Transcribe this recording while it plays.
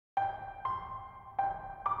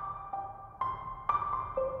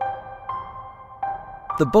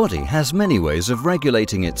The body has many ways of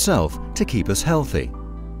regulating itself to keep us healthy.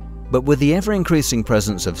 But with the ever-increasing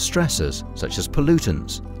presence of stressors such as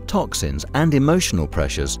pollutants, toxins and emotional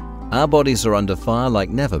pressures, our bodies are under fire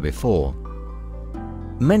like never before.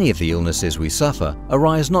 Many of the illnesses we suffer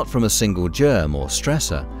arise not from a single germ or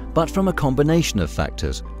stressor, but from a combination of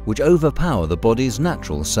factors which overpower the body's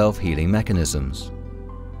natural self-healing mechanisms.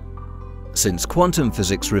 Since quantum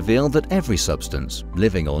physics revealed that every substance,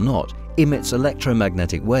 living or not, emits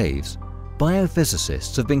electromagnetic waves,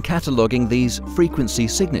 biophysicists have been cataloguing these frequency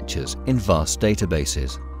signatures in vast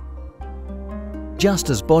databases. Just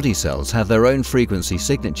as body cells have their own frequency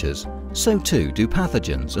signatures, so too do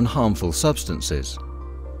pathogens and harmful substances.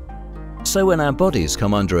 So when our bodies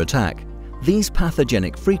come under attack, these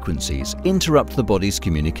pathogenic frequencies interrupt the body's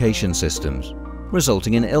communication systems,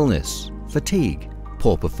 resulting in illness, fatigue,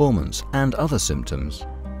 poor performance and other symptoms.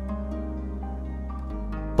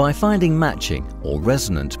 By finding matching or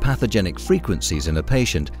resonant pathogenic frequencies in a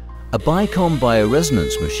patient, a Biocom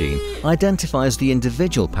bioresonance machine identifies the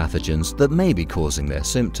individual pathogens that may be causing their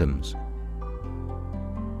symptoms.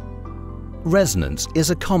 Resonance is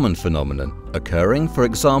a common phenomenon, occurring, for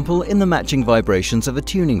example, in the matching vibrations of a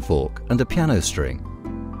tuning fork and a piano string.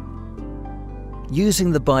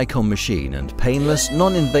 Using the Biocom machine and painless,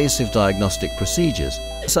 non-invasive diagnostic procedures,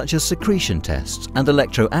 such as secretion tests and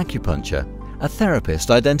electroacupuncture, a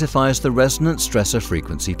therapist identifies the resonant stressor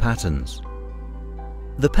frequency patterns.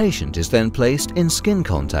 The patient is then placed in skin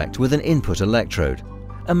contact with an input electrode,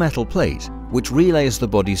 a metal plate which relays the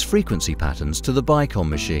body's frequency patterns to the Biocom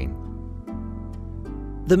machine.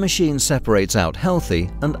 The machine separates out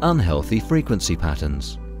healthy and unhealthy frequency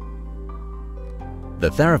patterns.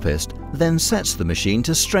 The therapist then sets the machine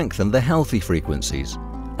to strengthen the healthy frequencies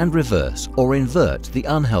and reverse or invert the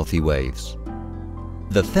unhealthy waves.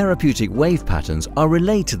 The therapeutic wave patterns are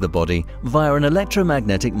relayed to the body via an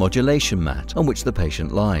electromagnetic modulation mat on which the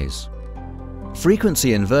patient lies.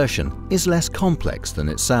 Frequency inversion is less complex than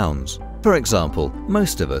it sounds. For example,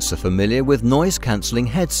 most of us are familiar with noise-cancelling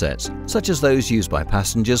headsets, such as those used by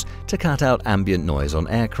passengers to cut out ambient noise on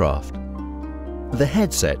aircraft. The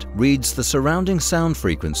headset reads the surrounding sound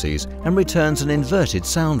frequencies and returns an inverted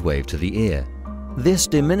sound wave to the ear. This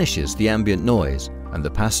diminishes the ambient noise, and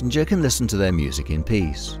the passenger can listen to their music in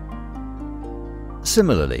peace.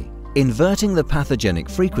 Similarly, inverting the pathogenic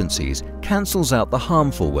frequencies cancels out the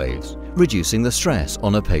harmful waves, reducing the stress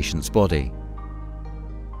on a patient's body.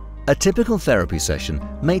 A typical therapy session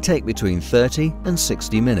may take between 30 and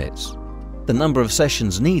 60 minutes. The number of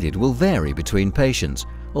sessions needed will vary between patients,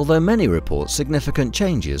 although many report significant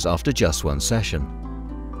changes after just one session.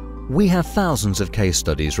 We have thousands of case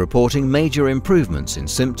studies reporting major improvements in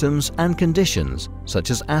symptoms and conditions such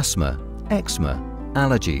as asthma, eczema,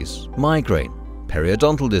 allergies, migraine,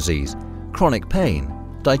 periodontal disease, chronic pain,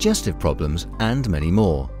 digestive problems, and many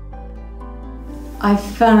more. I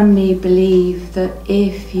firmly believe that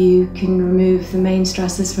if you can remove the main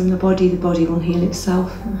stressors from the body will heal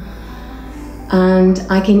itself. And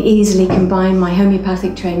I can easily combine my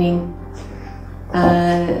homeopathic training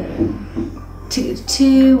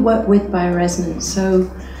to work with bioresonance. So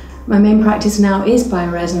my main practice now is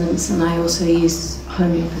bioresonance, and I also use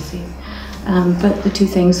homeopathy. But the two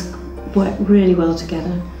things work really well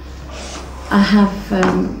together. I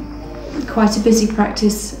have quite a busy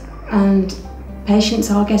practice, and patients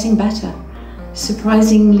are getting better,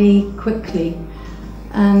 surprisingly quickly.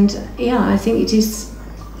 And yeah, I think this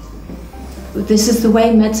is the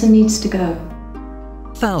way medicine needs to go.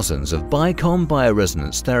 Thousands of Biocom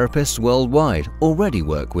bioresonance therapists worldwide already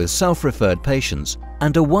work with self-referred patients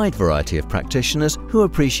and a wide variety of practitioners who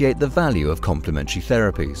appreciate the value of complementary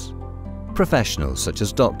therapies. Professionals such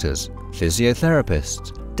as doctors,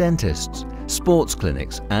 physiotherapists, dentists, sports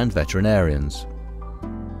clinics, and veterinarians.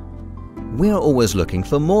 We are always looking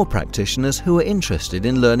for more practitioners who are interested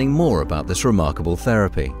in learning more about this remarkable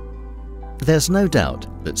therapy. There's no doubt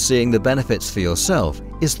that seeing the benefits for yourself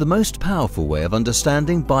is the most powerful way of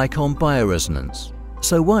understanding Biocom bioresonance.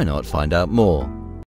 So why not find out more?